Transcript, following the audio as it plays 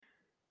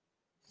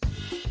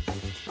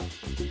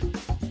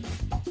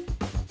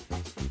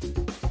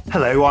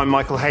Hello, I'm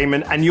Michael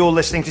Heyman, and you're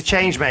listening to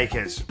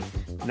Changemakers.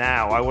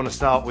 Now, I want to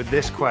start with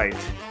this quote.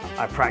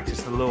 I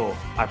practice the law.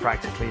 I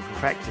practically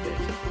perfected it.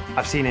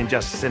 I've seen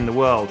injustice in the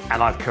world,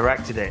 and I've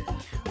corrected it.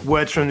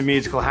 Words from the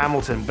musical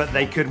Hamilton, but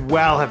they could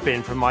well have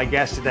been from my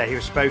guest today, who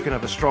has spoken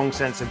of a strong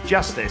sense of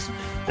justice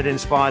that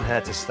inspired her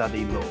to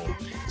study law.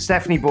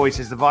 Stephanie Boyce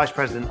is the Vice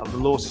President of the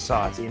Law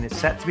Society and is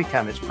set to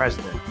become its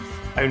President.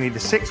 Only the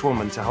sixth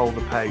woman to hold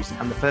the post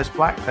and the first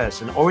black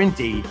person, or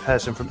indeed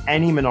person from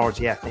any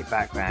minority ethnic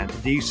background, to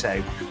do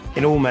so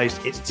in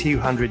almost its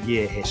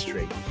 200-year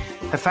history.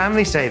 Her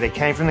family say they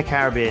came from the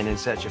Caribbean in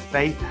search of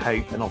faith,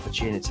 hope and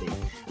opportunity.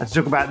 And to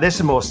talk about this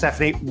and more,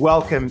 Stephanie,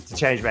 welcome to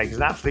Changemakers. It's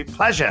an absolute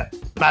pleasure,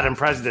 Madam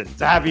President,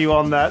 to have you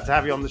on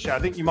the show. I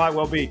think you might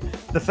well be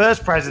the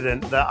first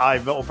president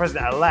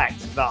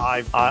president-elect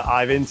that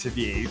I've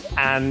interviewed.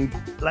 And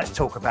let's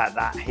talk about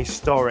that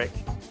historic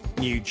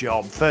new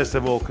job. First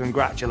of all,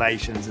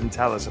 congratulations, and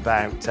tell us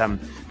about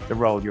the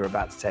role you're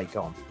about to take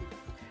on.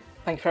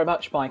 Thank you very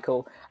much,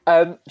 Michael.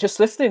 Just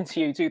listening to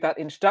you do that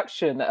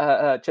introduction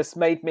just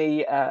made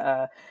me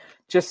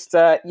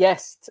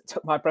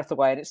took my breath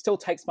away, and it still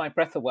takes my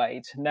breath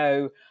away to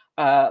know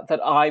that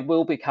I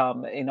will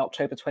become, in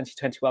October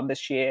 2021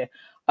 this year,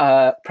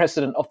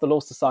 President of the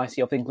Law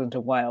Society of England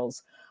and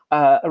Wales.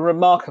 A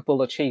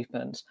remarkable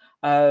achievement.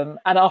 And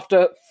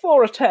after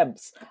 4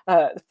 attempts,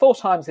 4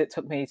 times it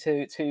took me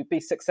to be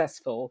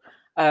successful,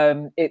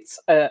 it's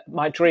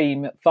my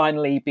dream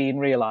finally being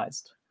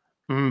realised.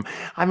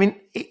 I mean,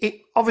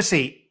 it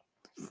obviously,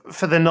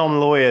 for the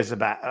non-lawyers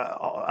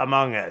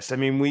among us, I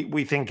mean,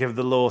 we think of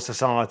the Law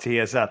Society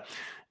as a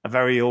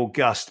very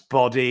august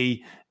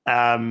body,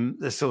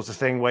 the sort of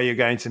thing where you're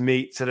going to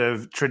meet sort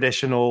of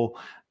traditional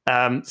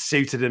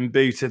suited and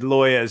booted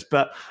lawyers.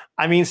 But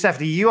I mean,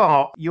 Stephanie,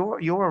 you're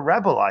a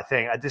rebel, I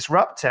think, a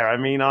disruptor. I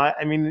mean,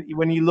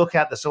 when you look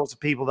at the sorts of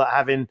people that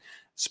have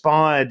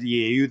inspired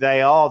you,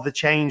 they are the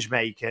change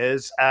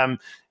makers. In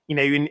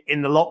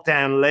the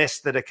lockdown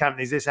list that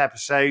accompanies this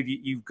episode,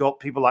 you've got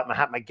people like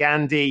Mahatma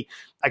Gandhi,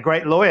 a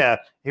great lawyer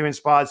who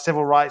inspired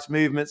civil rights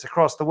movements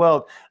across the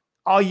world.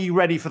 Are you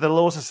ready for the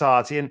Law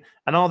Society, and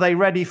are they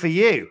ready for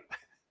you?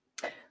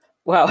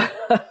 Well,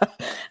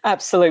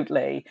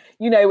 absolutely.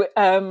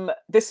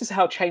 This is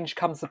how change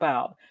comes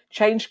about.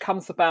 Change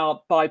comes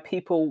about by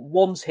people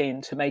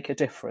wanting to make a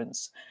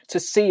difference, to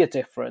see a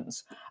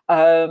difference.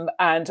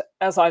 And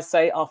as I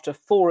say, after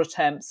 4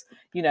 attempts,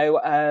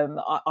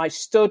 I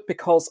stood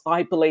because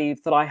I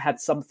believed that I had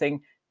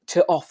something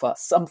to offer,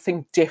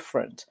 something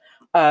different.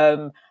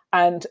 And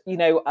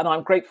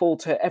I'm grateful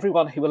to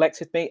everyone who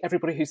elected me,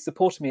 everybody who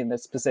supported me in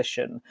this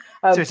position.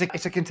 So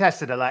it's a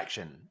contested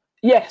election.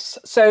 Yes.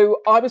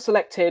 So I was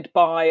elected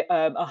by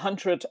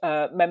 100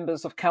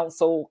 members of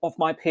council of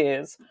my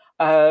peers,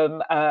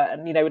 and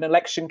an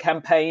election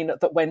campaign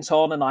that went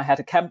on, and I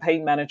had a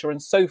campaign manager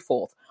and so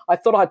forth. I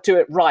thought I'd do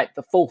it right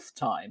the 4th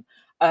time.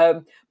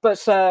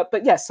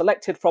 But yes,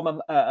 elected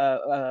from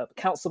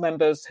council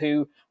members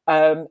who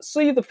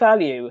see the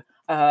value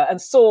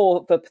and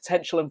saw the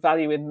potential and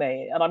value in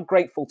me. And I'm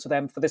grateful to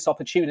them for this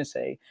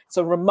opportunity. It's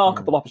a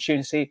remarkable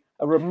opportunity,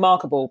 a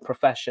remarkable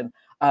profession,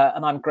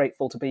 and I'm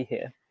grateful to be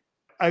here.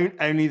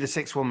 Only the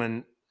 6th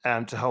woman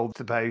to hold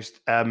the post,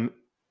 the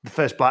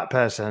first black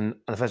person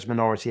and the first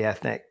minority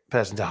ethnic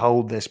person to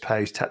hold this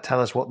post. Tell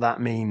us what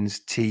that means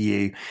to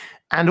you,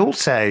 and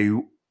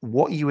also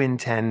what you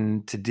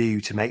intend to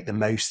do to make the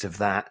most of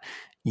that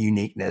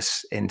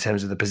uniqueness in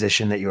terms of the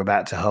position that you're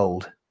about to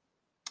hold.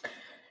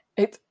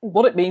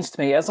 What it means to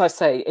me, as I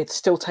say, it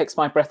still takes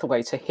my breath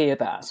away to hear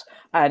that.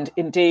 And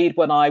indeed,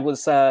 when I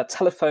was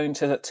telephoned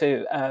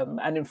to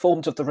and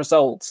informed of the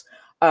results,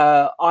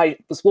 I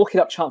was walking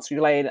up Chancery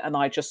Lane and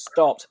I just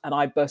stopped and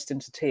I burst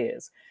into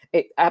tears.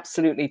 It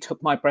absolutely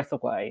took my breath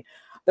away.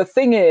 The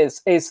thing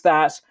is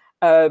that,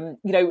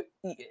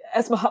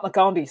 as Mahatma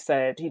Gandhi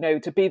said,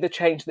 to be the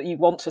change that you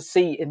want to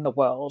see in the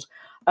world.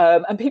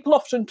 And people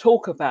often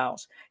talk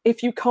about,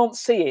 if you can't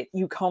see it,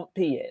 you can't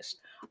be it.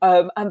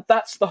 And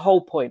that's the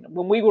whole point.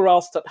 When we were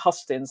asked at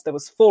Hustings, there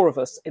was 4 of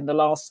us in the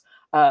last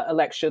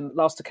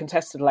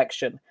contested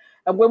election.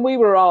 And when we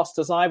were asked,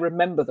 as I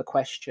remember the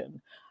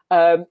question,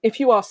 if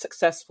you are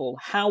successful,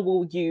 how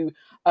will you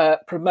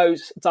promote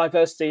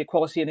diversity,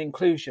 equality and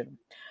inclusion?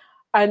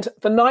 And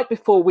the night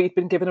before, we'd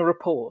been given a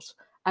report.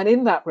 And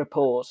in that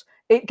report,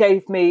 it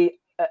gave me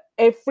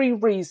every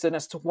reason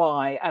as to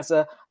why, as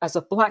a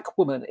black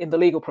woman in the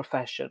legal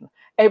profession,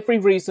 every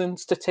reason,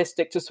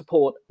 statistic to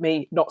support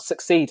me not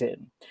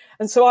succeeding.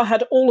 And so I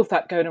had all of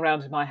that going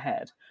around in my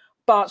head.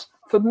 But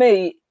for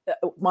me,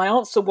 my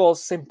answer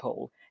was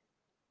simple.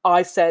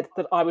 I said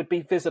that I would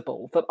be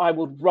visible, that I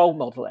would role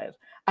model it.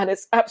 And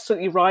it's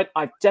absolutely right.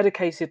 I've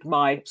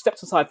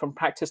stepped aside from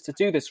practice to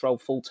do this role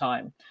full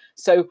time.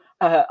 So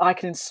I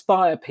can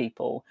inspire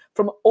people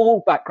from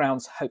all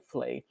backgrounds,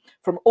 hopefully,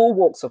 from all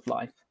walks of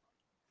life.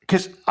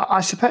 Because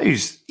I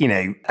suppose,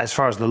 as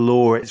far as the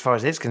law, as far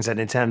as it's concerned,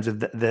 in terms of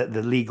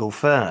the legal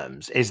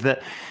firms, is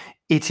that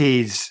it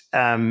is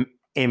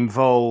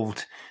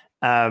involved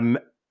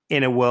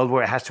in a world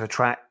where it has to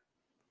attract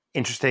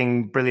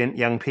interesting, brilliant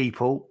young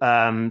people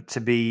to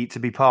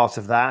be part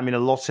of that. I mean, a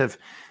lot of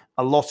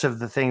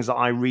the things that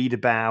I read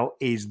about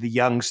is the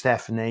young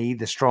Stephanie,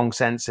 the strong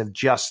sense of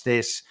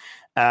justice,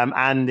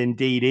 and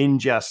indeed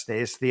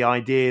injustice, the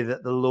idea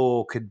that the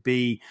law could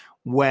be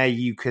where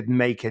you could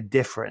make a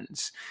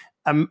difference.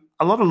 A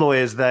lot of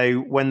lawyers, though,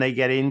 when they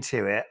get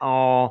into it,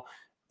 are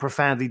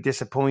profoundly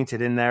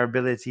disappointed in their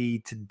ability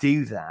to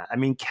do that. I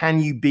mean, can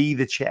you be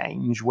the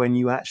change when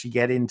you actually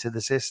get into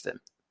the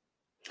system?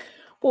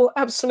 Well,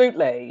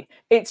 absolutely.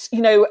 It's,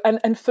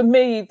 and for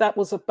me, that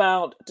was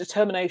about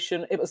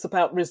determination. It was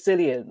about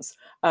resilience.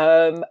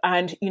 So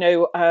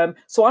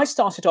I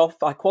started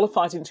off, I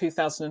qualified in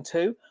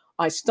 2002.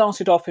 I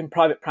started off in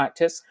private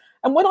practice.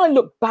 And when I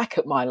look back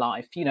at my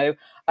life,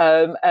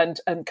 and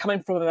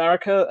coming from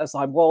America, as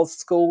I was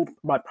schooled,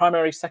 my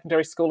primary,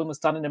 secondary schooling was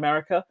done in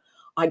America.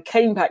 I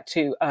came back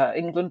to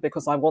England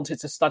because I wanted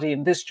to study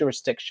in this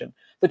jurisdiction,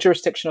 the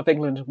jurisdiction of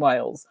England and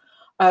Wales.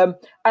 When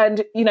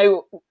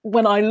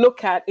I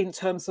look at, in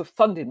terms of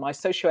funding, my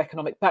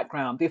socioeconomic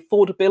background, the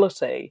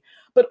affordability,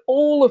 but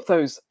all of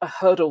those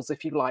hurdles,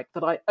 if you like,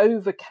 that I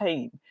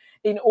overcame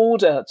in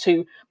order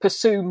to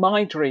pursue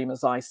my dream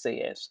as I see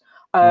it.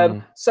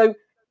 So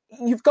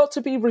you've got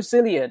to be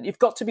resilient. You've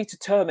got to be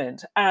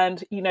determined.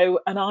 And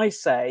I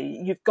say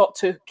you've got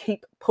to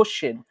keep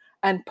pushing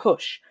and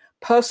push.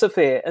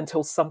 Persevere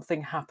until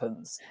something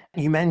happens.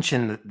 You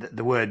mentioned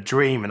the word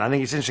dream, and I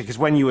think it's interesting because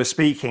when you were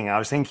speaking, I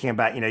was thinking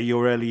about,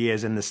 your early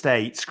years in the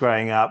States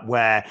growing up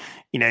where,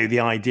 the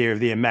idea of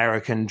the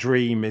American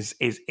dream is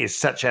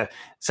such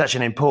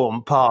an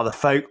important part of the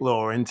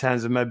folklore in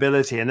terms of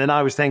mobility. And then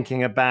I was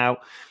thinking about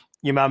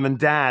your mum and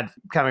dad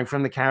coming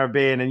from the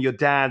Caribbean, and your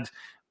dad,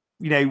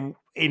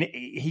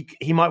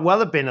 he might well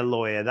have been a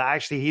lawyer. That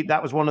actually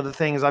that was one of the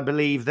things I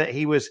believe that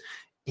he was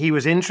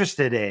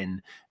interested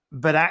in.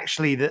 But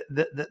actually,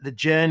 the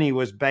journey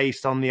was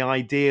based on the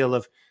ideal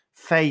of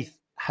faith,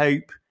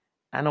 hope,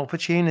 and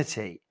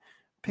opportunity.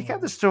 Pick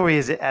up the story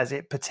as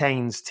it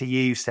pertains to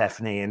you,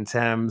 Stephanie, in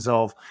terms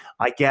of,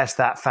 I guess,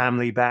 that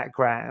family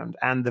background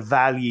and the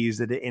values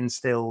that it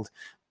instilled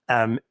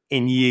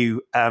in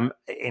you in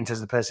terms of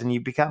the person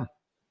you've become.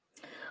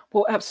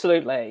 Well,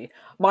 absolutely.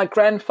 My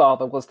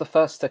grandfather was the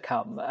first to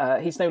come.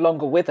 He's no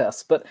longer with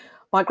us, but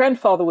my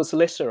grandfather was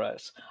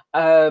literate,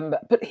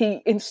 but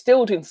he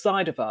instilled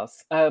inside of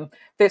us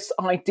this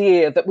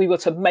idea that we were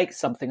to make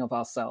something of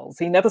ourselves.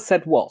 He never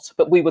said what,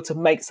 but we were to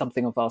make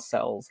something of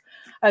ourselves.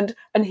 And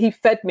he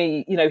fed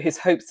me, his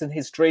hopes and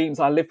his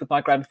dreams. I lived with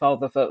my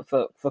grandfather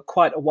for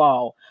quite a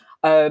while,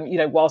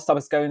 whilst I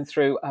was going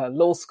through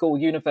law school,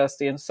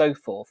 university, and so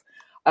forth.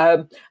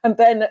 And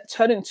then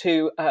turning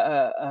to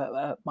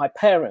my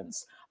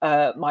parents,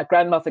 my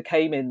grandmother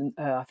came in,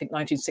 I think,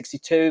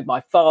 1962, my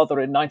father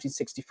in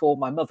 1964,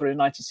 my mother in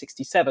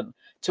 1967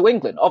 to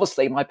England.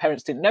 Obviously, my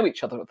parents didn't know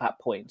each other at that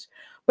point.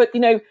 But,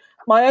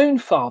 my own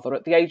father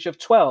at the age of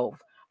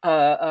 12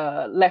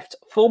 left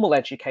formal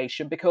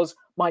education because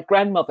my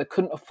grandmother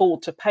couldn't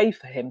afford to pay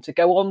for him to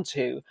go on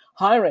to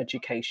higher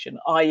education,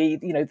 i.e.,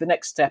 the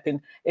next step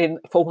in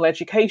formal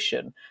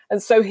education.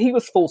 And so he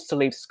was forced to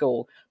leave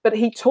school. But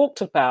he talked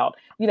about,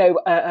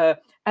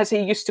 as he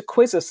used to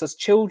quiz us as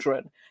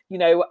children,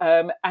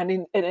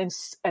 and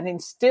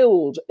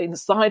instilled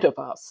inside of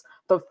us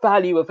the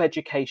value of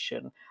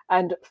education.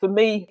 And for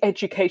me,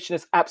 education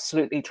is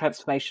absolutely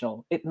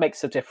transformational. It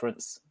makes a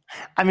difference.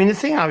 I mean, the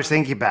thing I was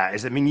thinking about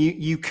is,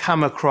 you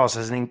come across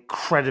as an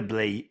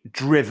incredibly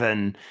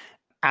driven,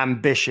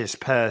 ambitious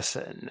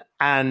person.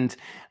 And,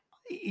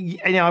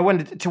 I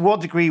wondered, to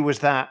what degree was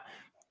that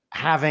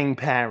having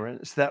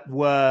parents that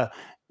were,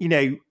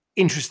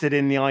 interested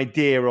in the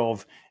idea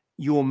of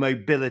your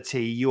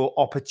mobility, your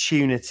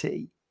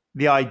opportunity,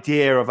 the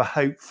idea of a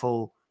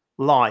hopeful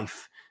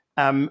life?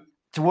 To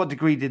what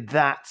degree did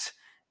that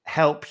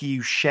help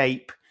you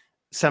shape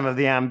some of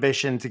the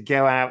ambition to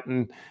go out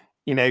and,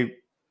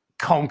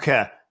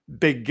 conquer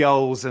big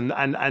goals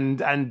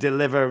and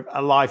deliver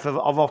a life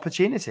of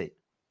opportunity?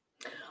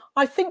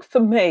 I think for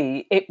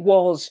me, it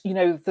was,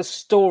 the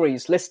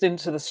stories, listening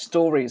to the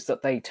stories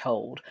that they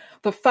told,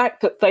 the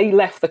fact that they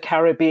left the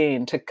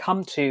Caribbean to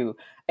come to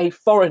a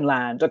foreign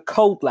land, a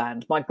cold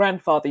land. My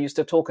grandfather used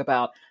to talk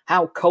about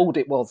how cold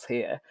it was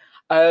here.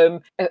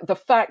 The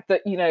fact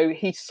that,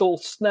 he saw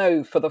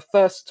snow for the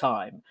first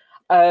time,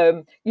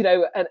 and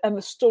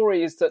the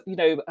stories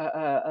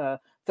that,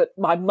 that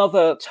my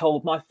mother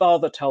told, my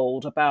father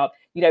told about,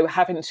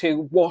 having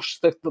to wash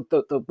the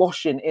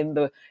washing in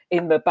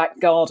the back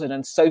garden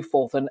and so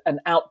forth, and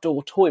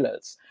outdoor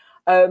toilets.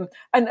 And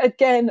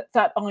again,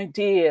 that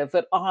idea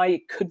that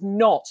I could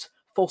not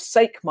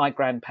forsake my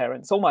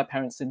grandparents, or my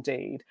parents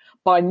indeed,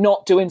 by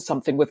not doing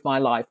something with my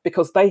life,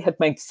 because they had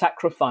made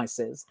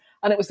sacrifices,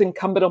 and it was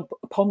incumbent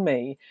upon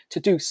me to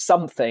do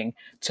something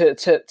to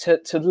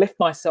lift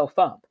myself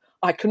up.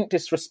 I couldn't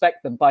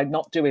disrespect them by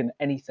not doing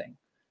anything.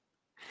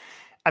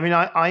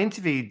 I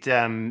interviewed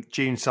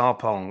June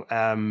Sarpong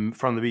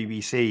from the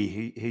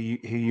BBC,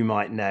 who you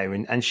might know,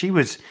 and she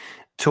was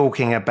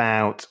talking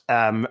about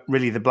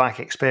really the Black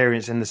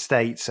experience in the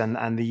States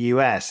and the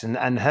US.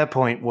 And her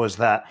point was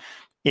that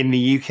in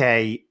the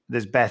UK,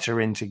 there's better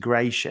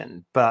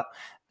integration, but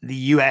the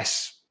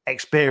US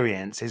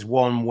experience is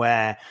one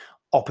where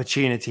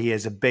opportunity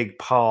is a big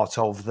part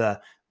of the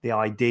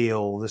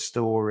ideal, the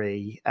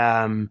story.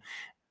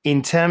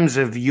 In terms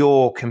of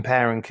your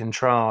compare and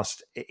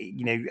contrast,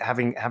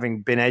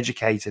 having been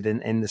educated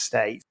in the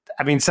States,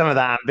 I mean, some of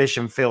that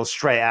ambition feels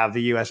straight out of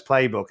the US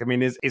playbook. I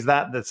mean, is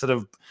that the sort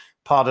of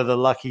part of the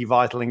lucky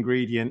vital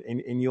ingredient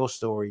in your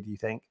story, do you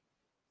think?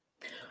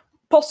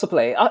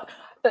 Possibly.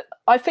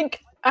 I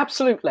think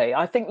absolutely.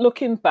 I think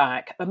looking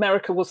back,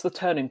 America was the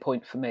turning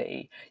point for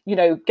me.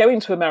 Going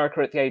to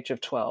America at the age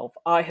of 12,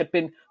 I had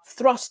been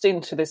thrust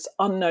into this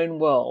unknown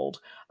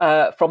world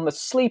from the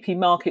sleepy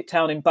market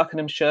town in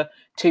Buckinghamshire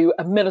to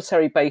a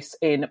military base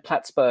in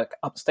Plattsburgh,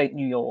 upstate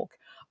New York.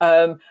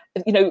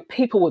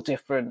 People were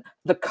different.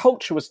 The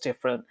culture was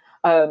different.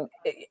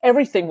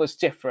 Everything was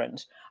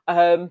different.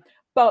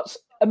 But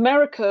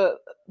America,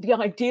 the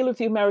ideal of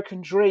the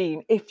American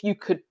dream, if you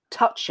could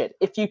touch it,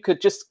 if you could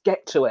just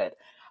get to it.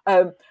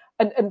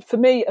 And for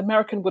me,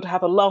 American would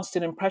have a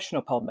lasting impression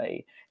upon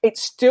me. It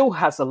still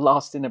has a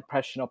lasting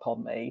impression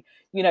upon me,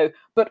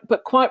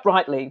 but quite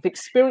rightly, the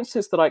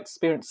experiences that I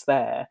experienced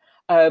there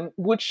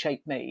would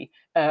shape me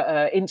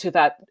into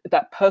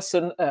that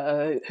person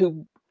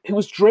who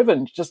was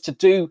driven just to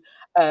do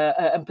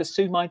and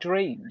pursue my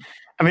dream.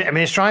 I mean,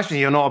 it strikes me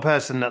you're not a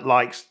person that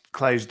likes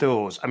closed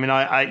doors. I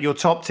mean, your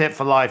top tip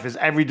for life is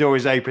every door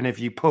is open if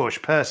you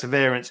push,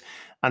 perseverance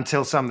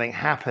until something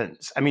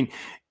happens. I mean,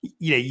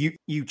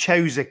 you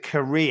chose a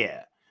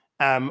career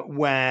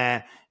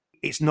where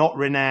it's not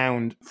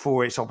renowned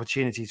for its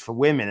opportunities for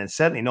women, and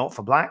certainly not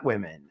for Black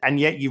women. And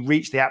yet you've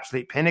reached the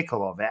absolute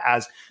pinnacle of it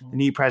as the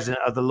new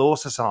president of the Law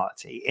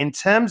Society. In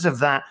terms of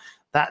that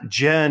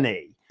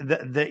journey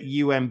that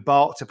you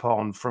embarked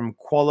upon from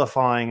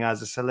qualifying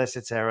as a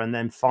solicitor and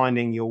then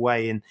finding your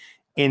way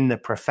in the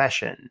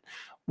profession,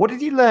 what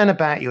did you learn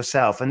about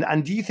yourself?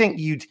 And do you think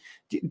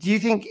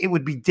it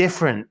would be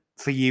different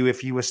for you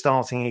if you were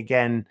starting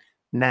again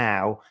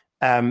now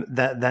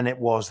than it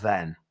was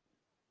then?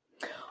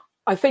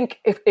 I think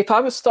if I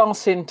was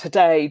starting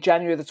today,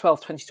 January the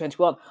 12th,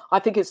 2021, I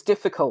think it's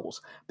difficult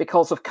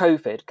because of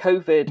COVID.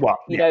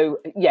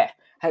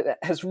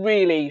 Has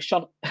really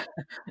shone.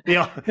 With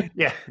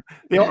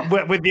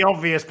the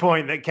obvious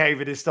point that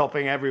COVID is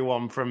stopping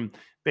everyone from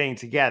being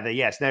together.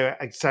 Yes,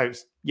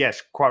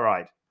 quite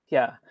right.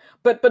 Yeah,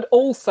 but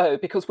also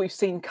because we've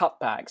seen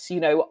cutbacks.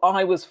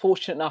 I was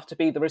fortunate enough to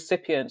be the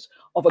recipient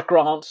of a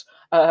grant.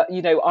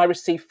 I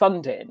received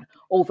funding,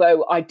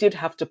 although I did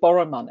have to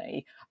borrow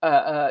money.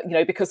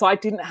 Because I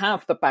didn't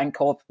have the bank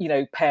of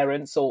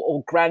parents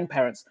or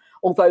grandparents.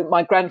 Although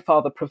my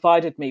grandfather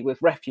provided me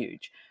with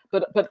refuge,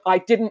 but I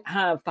didn't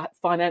have that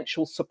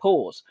financial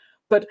support.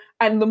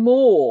 And the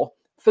more.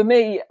 For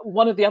me,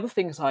 one of the other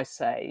things I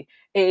say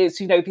is,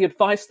 the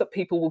advice that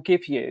people will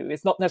give you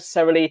is not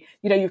necessarily,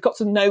 you've got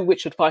to know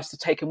which advice to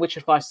take and which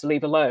advice to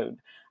leave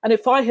alone. And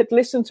if I had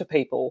listened to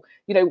people,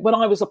 when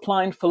I was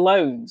applying for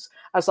loans,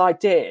 as I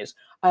did,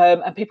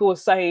 and people were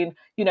saying,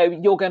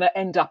 you're going to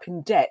end up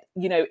in debt,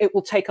 it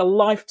will take a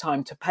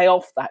lifetime to pay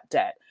off that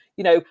debt.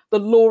 The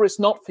law is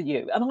not for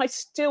you. And I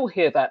still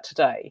hear that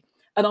today.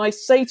 And I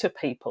say to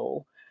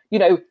people,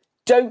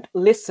 don't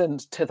listen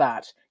to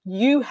that.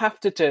 You have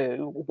to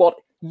do what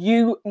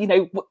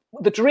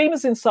the dream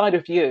is inside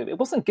of you. It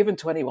wasn't given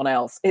to anyone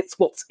else. It's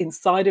what's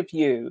inside of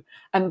you.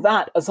 And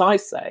that, as I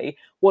say,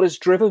 what has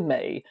driven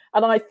me.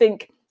 And I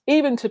think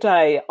even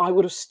today, I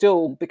would have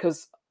still,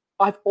 because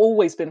I've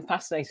always been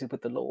fascinated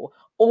with the law,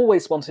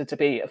 always wanted to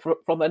be,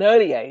 from an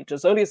early age,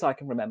 as early as I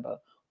can remember,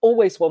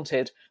 always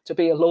wanted to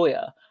be a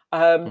lawyer.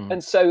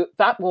 And so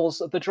that was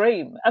the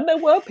dream. And there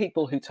were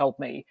people who told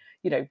me,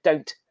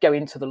 don't go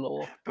into the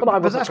law. But I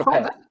wasn't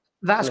prepared.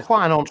 That's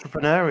quite an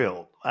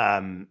entrepreneurial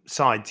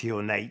side to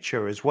your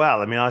nature as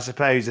well. I mean, I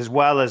suppose as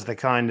well as the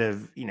kind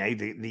of,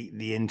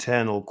 the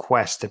internal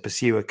quest to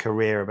pursue a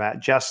career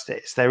about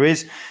justice, there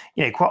is,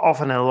 quite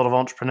often in a lot of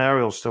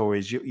entrepreneurial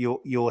stories,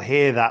 you'll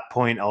hear that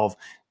point of,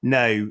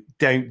 no,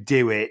 don't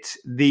do it.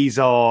 These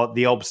are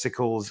the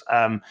obstacles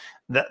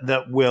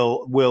that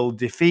will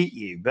defeat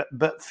you.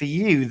 But for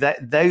you,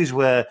 those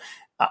were,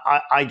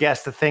 I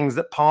guess, the things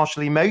that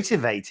partially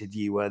motivated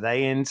you, were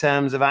they, in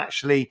terms of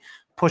actually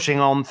pushing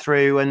on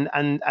through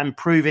and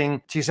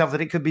proving to yourself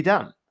that it could be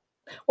done?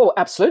 Well,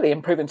 absolutely,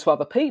 and proving to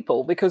other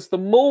people, because the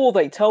more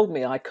they told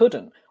me I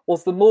couldn't,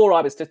 was the more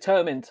I was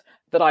determined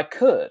that I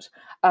could.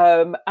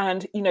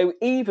 And,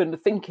 even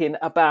thinking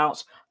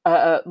about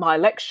my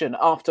election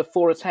after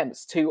 4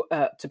 attempts to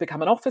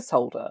become an office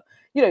holder,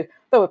 there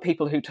were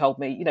people who told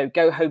me,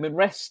 go home and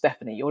rest,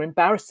 Stephanie, you're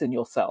embarrassing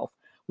yourself.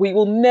 We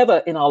will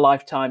never in our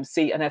lifetime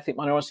see an ethnic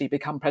minority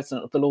become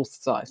president of the Law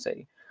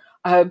Society.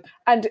 And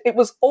it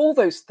was all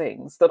those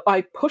things that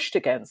I pushed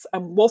against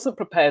and wasn't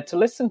prepared to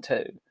listen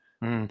to.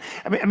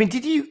 I mean,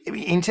 did you,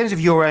 in terms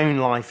of your own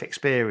life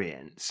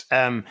experience,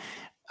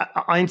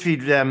 I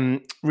interviewed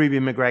Ruby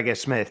McGregor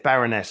Smith,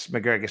 Baroness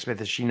McGregor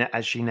Smith,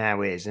 as she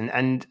now is,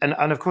 and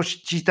of course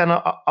she's done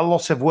a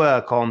lot of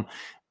work on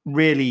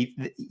really,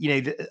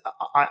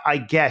 I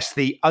guess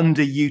the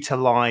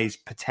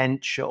underutilized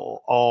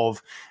potential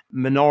of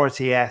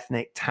minority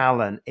ethnic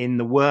talent in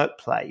the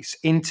workplace.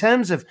 In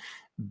terms of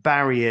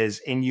barriers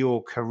in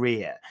your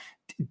career,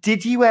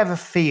 did you ever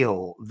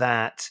feel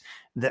that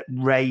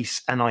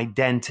race and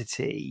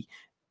identity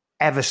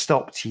ever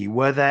stopped you?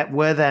 Were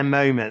there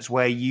moments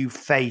where you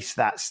faced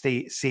that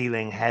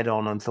ceiling head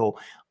on and thought,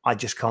 I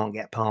just can't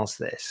get past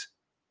this?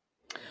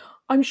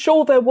 I'm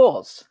sure there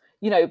was,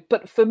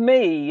 but for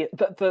me,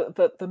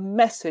 the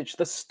message,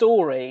 the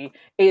story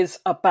is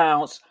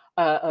about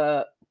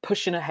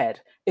pushing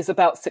ahead, is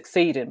about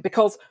succeeding,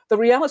 because the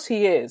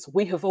reality is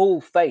we have all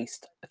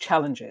faced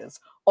challenges,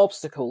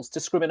 obstacles,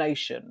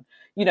 discrimination,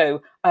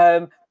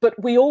 but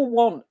we all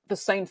want the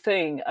same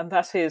thing, and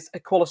that is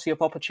equality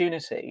of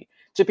opportunity,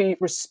 to be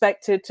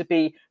respected, to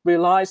be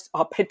realised,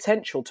 our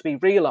potential to be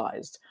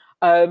realised.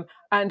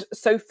 And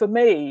so for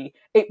me,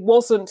 it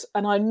wasn't,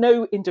 and I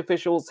know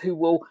individuals who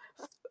will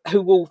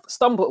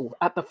stumble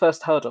at the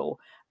first hurdle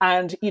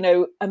and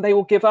they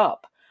will give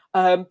up.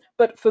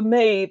 But for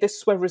me, this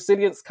is where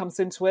resilience comes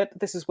into it.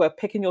 This is where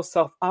picking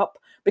yourself up,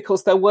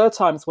 because there were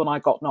times when I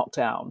got knocked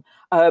down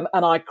and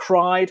I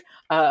cried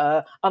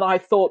and I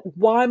thought,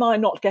 why am I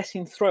not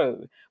getting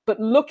through? But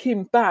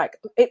looking back,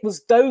 it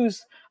was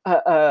those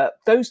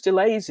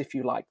delays, if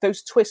you like,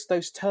 those twists,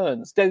 those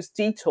turns, those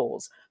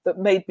detours that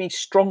made me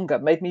stronger,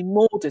 made me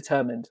more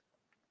determined.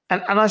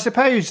 And I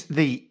suppose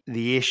the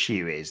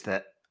issue is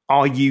that,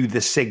 are you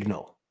the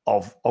signal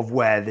of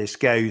where this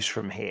goes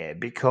from here?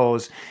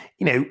 Because,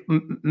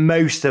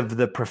 most of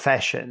the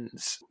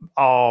professions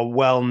are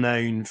well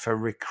known for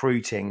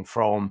recruiting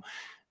from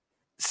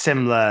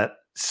similar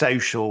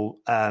social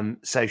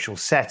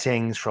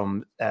settings,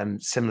 from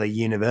similar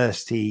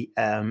university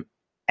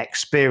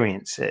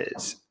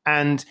experiences.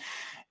 And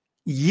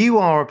you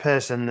are a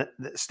person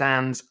that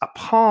stands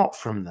apart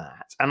from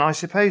that. And I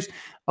suppose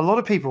a lot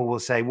of people will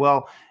say,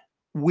 well,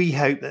 we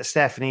hope that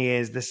Stephanie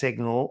is the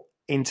signal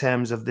in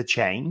terms of the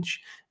change.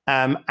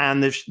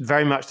 And there's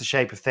very much the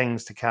shape of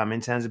things to come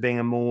in terms of being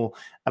a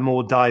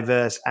more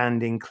diverse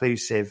and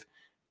inclusive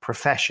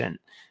profession.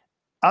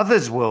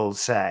 Others will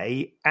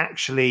say,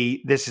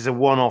 actually, this is a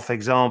one-off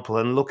example,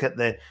 and look at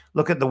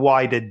the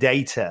wider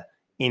data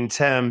in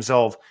terms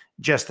of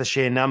just the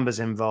sheer numbers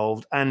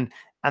involved, and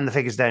the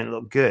figures don't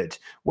look good.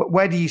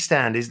 Where do you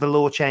stand? Is the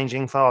law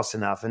changing fast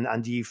enough,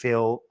 and do you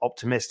feel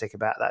optimistic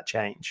about that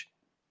change?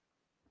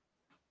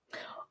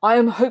 I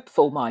am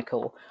hopeful,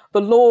 Michael. The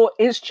law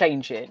is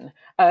changing.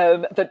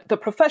 The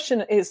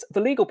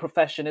legal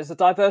profession is a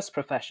diverse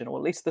profession, or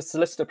at least the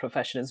solicitor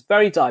profession is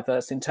very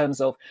diverse in terms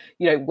of,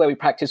 where we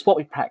practice, what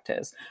we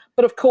practice.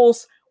 But of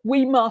course,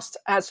 we must,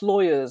 as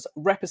lawyers,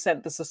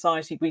 represent the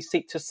society we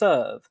seek to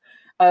serve.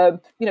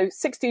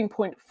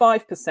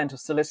 16.5% of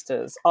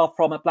solicitors are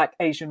from a Black,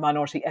 Asian,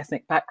 minority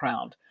ethnic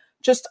background.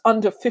 Just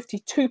under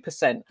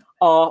 52%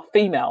 are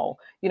female.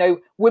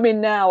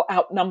 Women now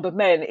outnumber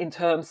men in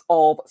terms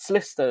of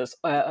solicitors,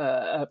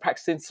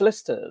 practicing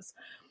solicitors.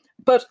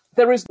 But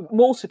there is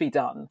more to be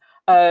done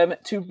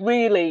to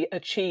really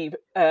achieve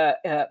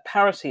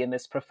parity in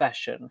this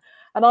profession.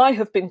 And I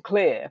have been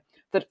clear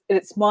that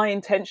it's my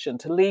intention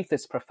to leave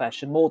this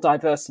profession more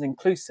diverse and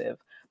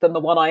inclusive than the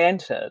one I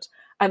entered.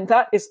 And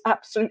that is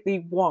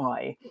absolutely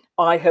why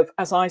I have,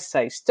 as I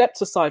say,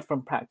 stepped aside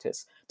from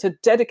practice to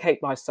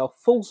dedicate myself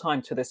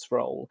full-time to this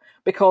role,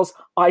 because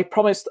I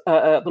promised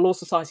the Law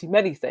Society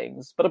many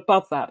things, but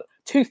above that,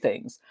 two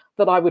things: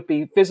 that I would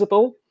be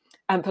visible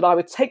and that I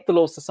would take the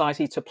Law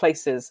Society to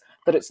places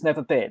that it's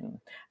never been.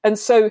 And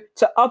so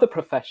to other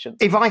professions.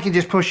 If I can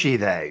just push you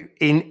though,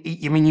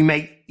 you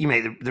make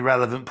the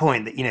relevant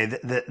point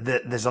that,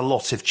 that there's a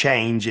lot of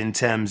change in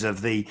terms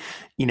of the,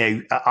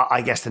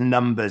 I guess the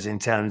numbers in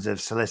terms of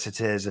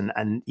solicitors and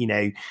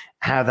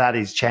how that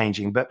is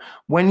changing. But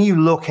when you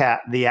look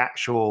at the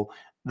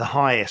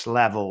highest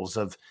levels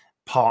of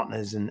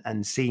partners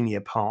and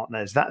senior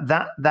partners,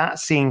 that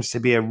seems to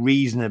be a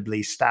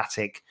reasonably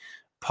static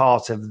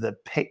part of the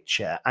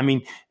picture. I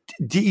mean,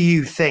 do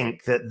you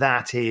think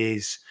that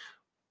is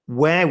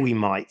where we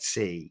might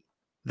see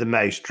the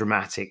most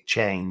dramatic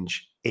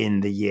change in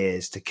the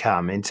years to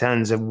come, in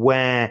terms of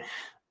where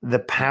the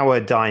power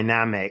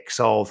dynamics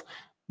of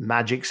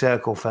magic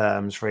circle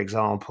firms, for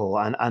example,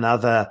 and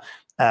other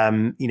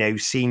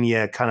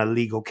senior kind of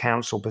legal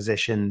counsel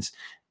positions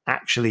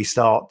actually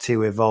start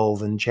to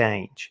evolve and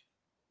change?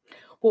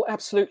 Well,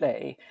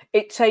 absolutely.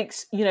 It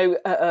takes,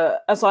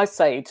 as I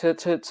say,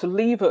 to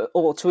leave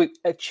or to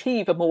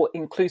achieve a more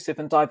inclusive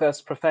and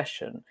diverse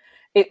profession,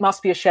 it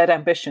must be a shared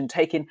ambition,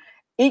 taking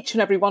each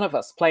and every one of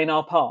us playing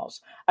our part.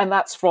 And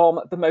that's from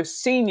the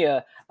most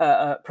senior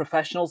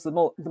professionals,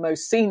 the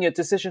most senior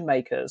decision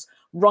makers,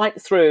 right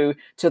through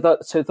to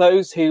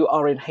those who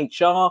are in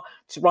HR,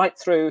 right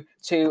through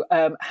to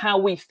how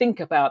we think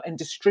about and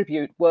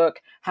distribute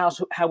work, how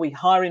we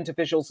hire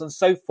individuals and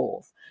so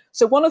forth.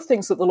 So one of the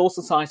things that the Law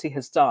Society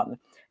has done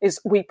is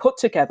we put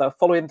together,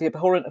 following the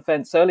abhorrent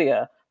events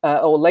earlier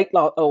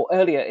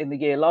in the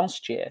year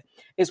last year,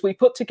 is we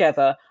put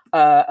together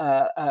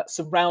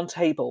some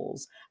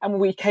roundtables, and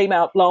we came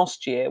out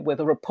last year with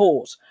a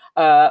report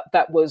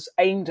that was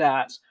aimed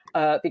at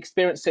the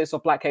experiences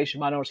of Black, Asian,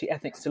 minority,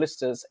 ethnic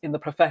solicitors in the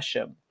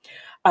profession.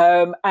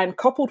 And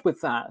coupled with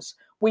that,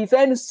 we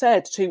then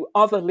said to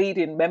other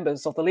leading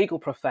members of the legal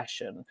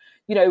profession,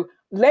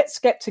 let's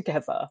get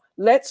together,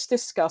 let's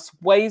discuss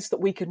ways that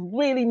we can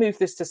really move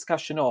this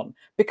discussion on,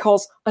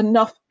 because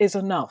enough is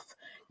enough.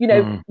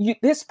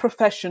 This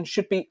profession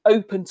should be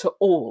open to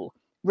all,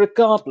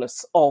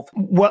 regardless of...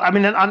 Well, I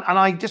mean, and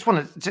I just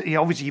wanted to,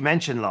 obviously you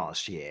mentioned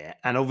last year,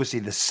 and obviously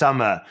the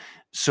summer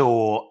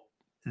saw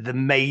the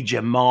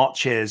major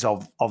marches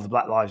of the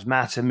Black Lives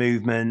Matter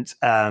movement,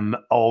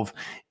 of,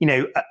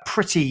 a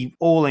pretty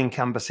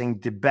all-encompassing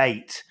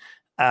debate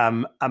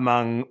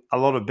among a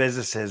lot of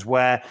businesses,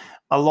 where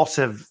a lot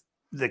of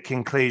the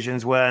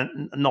conclusions were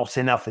not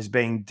enough is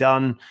being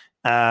done.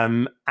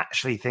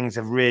 Actually, things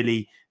have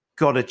really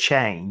got to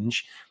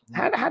change.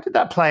 How did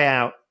that play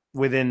out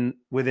within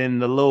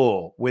the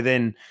law,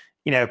 within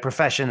a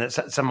profession that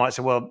some might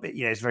say, well,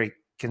 it's very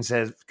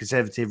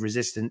conservative,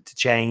 resistant to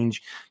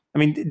change? I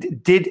mean,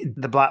 did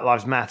the Black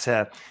Lives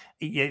Matter,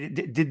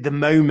 did the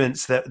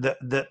moments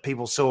that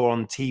people saw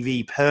on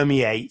TV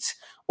permeate,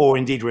 or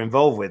indeed were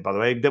involved with, by the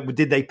way,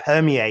 did they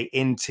permeate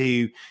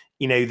into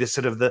the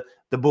sort of the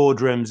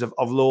boardrooms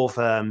of law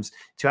firms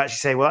to actually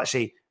say, well,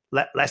 actually,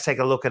 let's take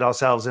a look at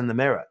ourselves in the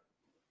mirror?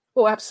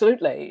 Well,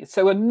 absolutely.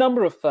 So a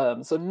number of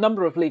firms, a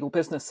number of legal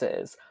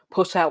businesses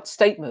put out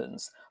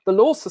statements. The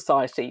Law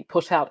Society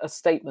put out a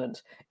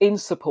statement in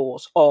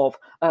support of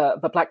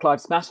the Black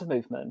Lives Matter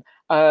movement,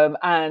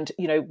 and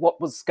what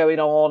was going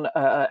on,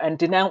 and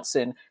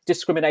denouncing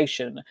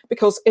discrimination,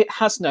 because it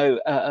has no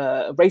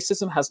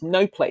racism has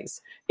no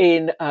place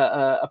in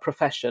a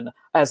profession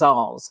as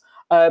ours.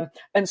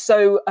 And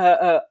so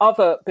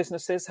other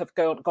businesses have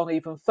gone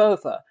even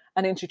further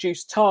and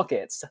introduced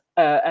targets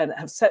and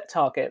have set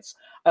targets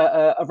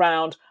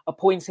around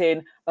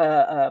appointing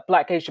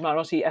Black, Asian,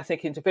 minority,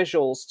 ethnic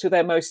individuals to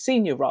their most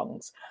senior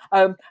rungs.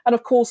 And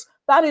of course,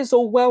 that is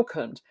all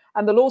welcomed.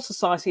 And the Law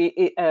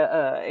Society,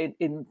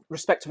 in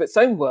respect of its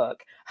own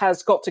work,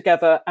 has got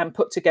together and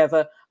put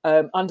together,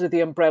 under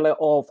the umbrella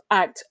of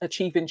ACT,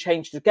 Achieving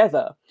Change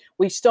Together.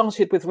 We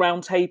started with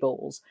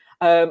roundtables,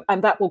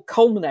 and that will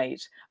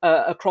culminate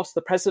across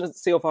the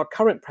presidency of our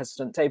current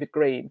president, David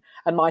Green,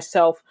 and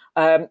myself,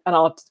 and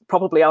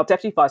probably our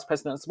deputy vice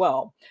president as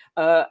well,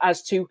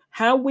 as to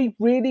how we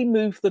really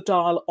move the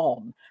dial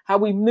on, how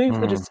we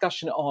move the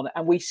discussion on,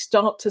 and we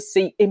start to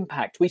see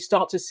impact, we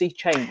start to see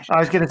change. I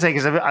was going to say,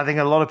 because I think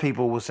a lot of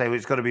people will say, well,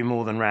 it's got to be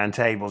more than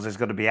roundtables, there's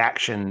got to be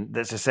action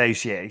that's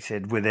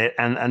associated with it,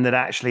 and that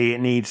actually it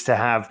needs to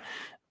have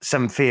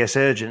some fierce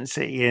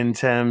urgency in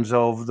terms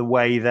of the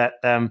way that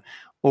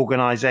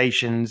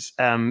organisations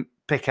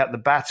pick up the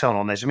baton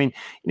on this. I mean,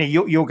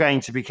 you're going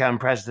to become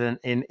president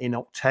in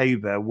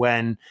October,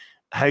 when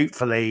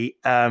hopefully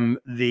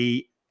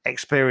the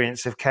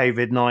experience of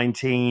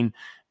COVID-19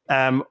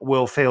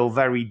 will feel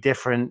very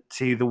different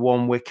to the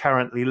one we're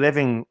currently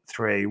living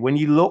through. When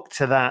you look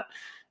to that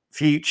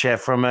future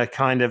from a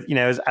kind of,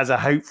 as a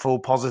hopeful,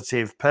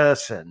 positive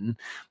person,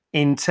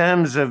 in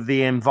terms of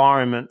the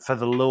environment for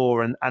the law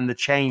and the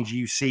change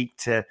you seek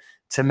to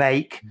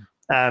make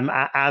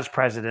as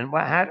president,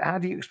 how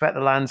do you expect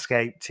the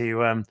landscape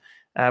to?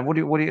 What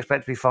do you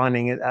expect to be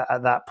finding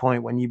at that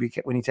point when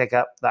you take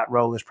up that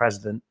role as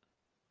president?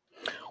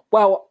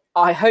 Well,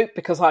 I hope,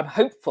 because I'm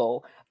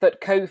hopeful, that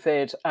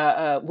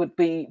COVID would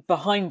be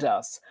behind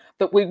us,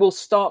 that we will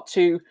start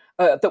to,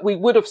 that we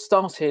would have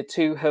started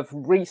to have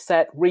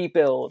reset,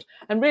 rebuild,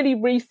 and really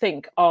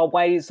rethink our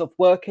ways of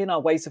working,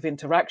 our ways of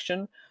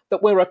interaction,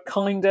 that we're a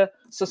kinder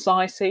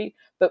society,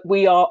 that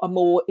we are a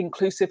more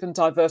inclusive and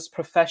diverse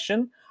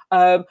profession.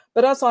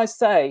 But as I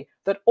say,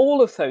 that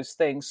all of those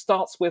things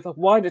starts with a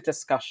wider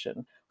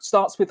discussion,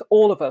 starts with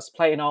all of us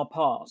playing our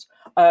part.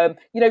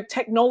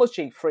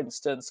 Technology, for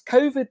instance,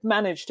 COVID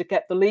managed to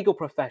get the legal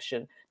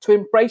profession to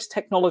embrace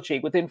technology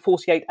within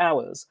 48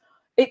 hours.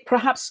 It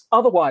perhaps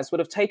otherwise would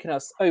have taken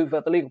us over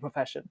the legal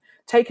profession,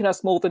 taken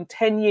us more than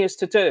 10 years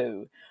to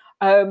do.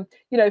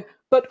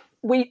 But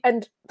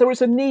there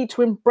is a need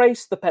to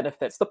embrace the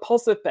benefits, the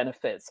positive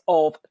benefits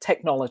of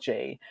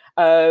technology,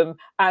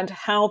 and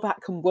how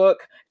that can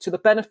work to the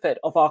benefit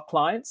of our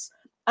clients.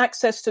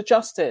 Access to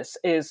justice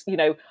is,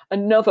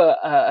 another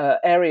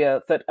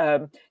area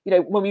that,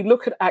 when we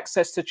look at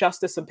access to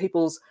justice and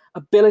people's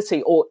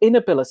ability or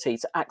inability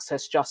to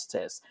access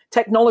justice,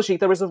 technology,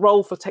 there is a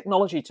role for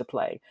technology to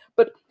play,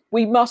 but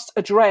we must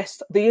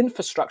address the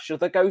infrastructure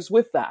that goes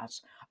with that.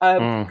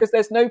 Because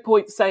there's no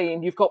point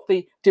saying you've got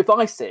the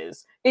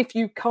devices if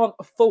you can't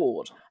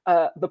afford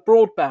the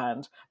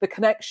broadband, the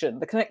connection,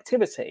 the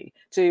connectivity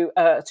to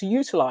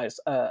utilise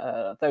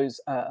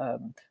the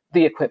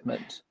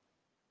equipment.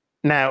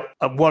 Now,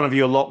 one of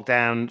your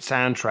lockdown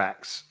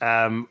soundtracks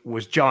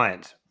was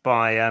Giant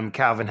by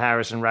Calvin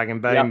Harris and Rag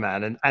and Bone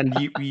Man.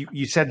 And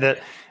you said that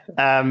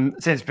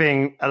since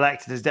being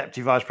elected as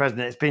Deputy Vice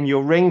President, it's been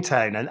your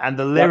ringtone. And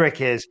the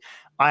lyric is,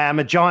 I am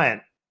a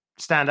giant,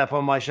 stand up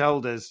on my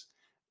shoulders,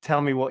 tell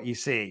me what you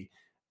see.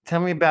 Tell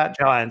me about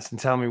giants and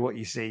tell me what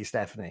you see,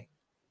 Stephanie.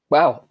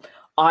 Well,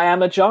 I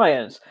am a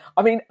giant.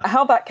 I mean,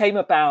 how that came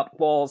about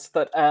was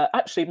that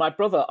actually my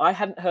brother, I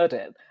hadn't heard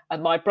it,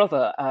 and my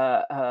brother,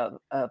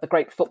 the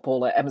great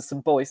footballer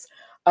Emerson Boyce,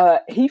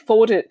 he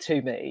forwarded it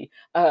to me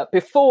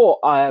before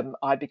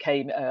I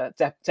became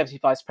Deputy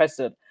Vice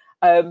President.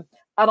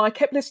 And I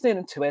kept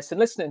listening to it.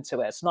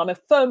 And I'm a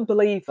firm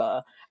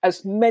believer,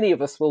 as many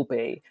of us will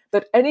be,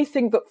 that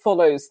anything that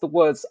follows the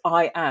words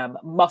I am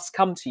must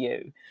come to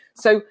you.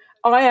 So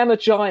I am a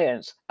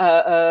giant.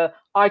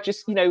 I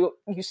just,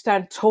 you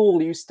stand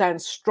tall, you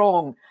stand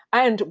strong,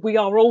 and we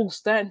are all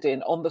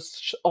standing on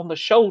the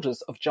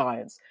shoulders of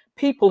giants,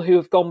 people who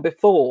have gone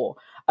before.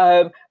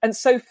 And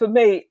so for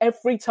me,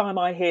 every time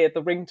I hear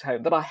the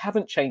ringtone that I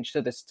haven't changed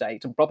to this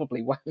date and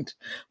probably won't,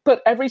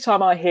 but every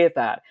time I hear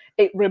that,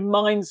 it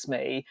reminds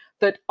me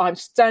that I'm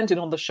standing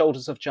on the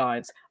shoulders of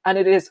giants, and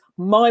it is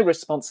my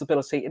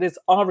responsibility, it is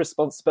our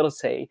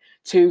responsibility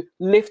to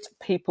lift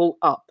people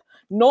up,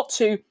 not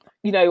to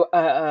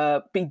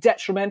be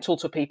detrimental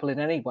to people in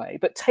any way,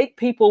 but take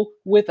people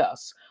with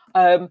us.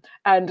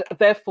 And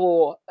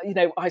therefore,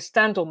 I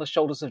stand on the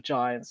shoulders of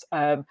giants.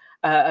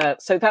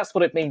 So that's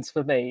what it means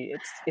for me.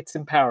 It's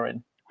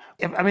empowering.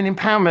 I mean,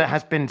 empowerment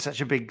has been such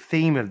a big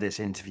theme of this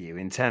interview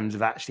in terms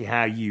of actually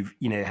how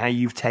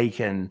you've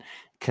taken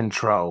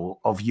control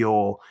of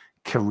your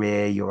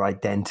career, your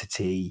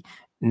identity.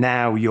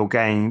 Now you're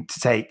going to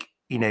take,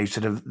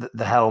 sort of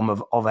the helm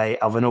of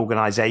an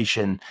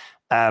organization,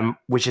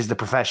 which is the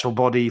professional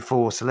body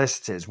for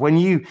solicitors. When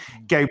you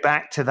go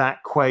back to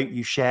that quote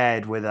you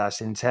shared with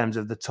us in terms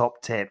of the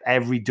top tip,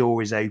 every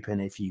door is open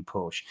if you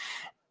push.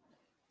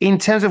 In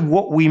terms of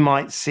what we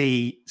might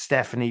see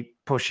Stephanie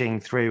pushing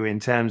through in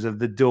terms of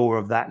the door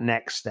of that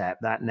next step,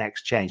 that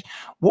next change,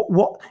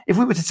 what if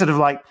we were to sort of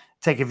like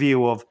take a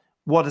view of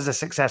what does a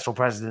successful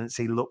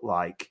presidency look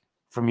like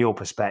from your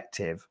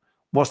perspective?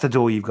 What's the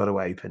door you've got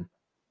to open?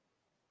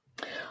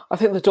 I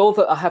think the door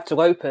that I have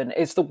to open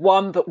is the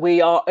one that we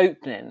are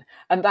opening,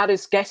 and that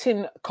is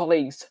getting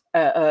colleagues,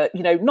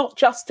 not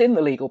just in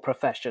the legal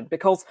profession,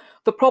 because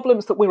the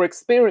problems that we're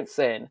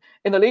experiencing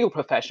in the legal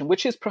profession,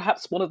 which is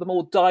perhaps one of the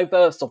more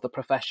diverse of the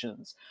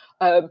professions,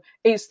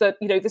 is that,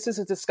 this is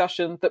a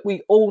discussion that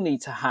we all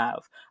need to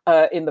have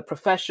in the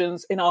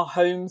professions, in our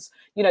homes,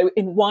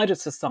 in wider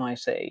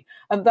society.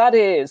 And that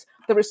is,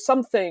 there is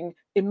something,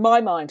 in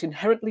my mind,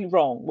 inherently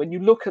wrong when you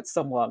look at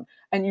someone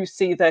and you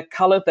see their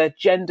colour, their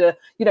gender,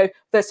 their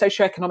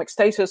socioeconomic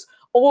status,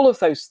 all of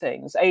those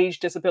things, age,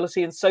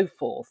 disability, and so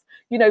forth.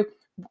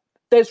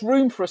 There's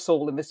room for us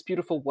all in this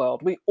beautiful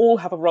world. We all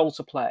have a role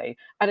to play.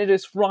 And it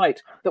is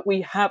right that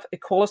we have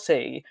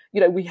equality,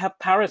 we have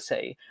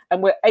parity,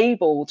 and we're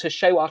able to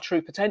show our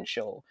true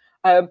potential.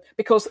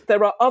 Because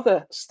there are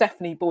other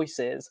Stephanie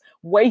Boyces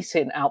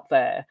waiting out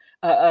there,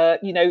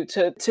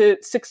 to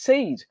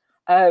succeed.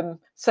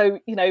 So,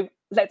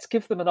 let's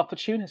give them an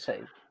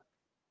opportunity.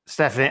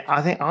 Stephanie,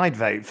 I think I'd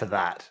vote for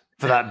that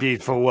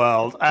beautiful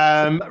world.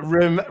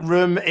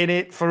 Room in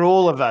it for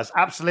all of us.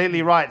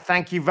 Absolutely right.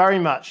 Thank you very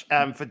much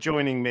for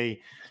joining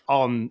me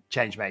on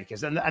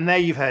Changemakers. And there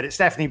you've heard it.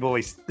 Stephanie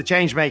Boyce, the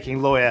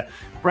change-making lawyer,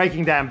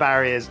 breaking down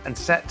barriers and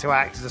set to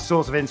act as a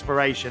source of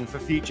inspiration for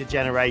future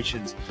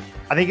generations.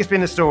 I think it's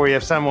been a story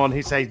of someone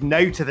who says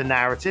no to the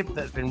narrative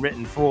that's been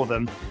written for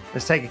them,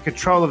 has taken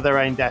control of their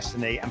own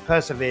destiny and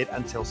persevered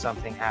until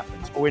something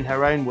happens. Or in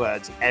her own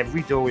words,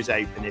 every door is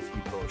open if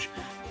you push.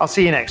 I'll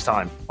see you next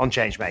time on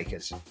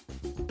Changemakers.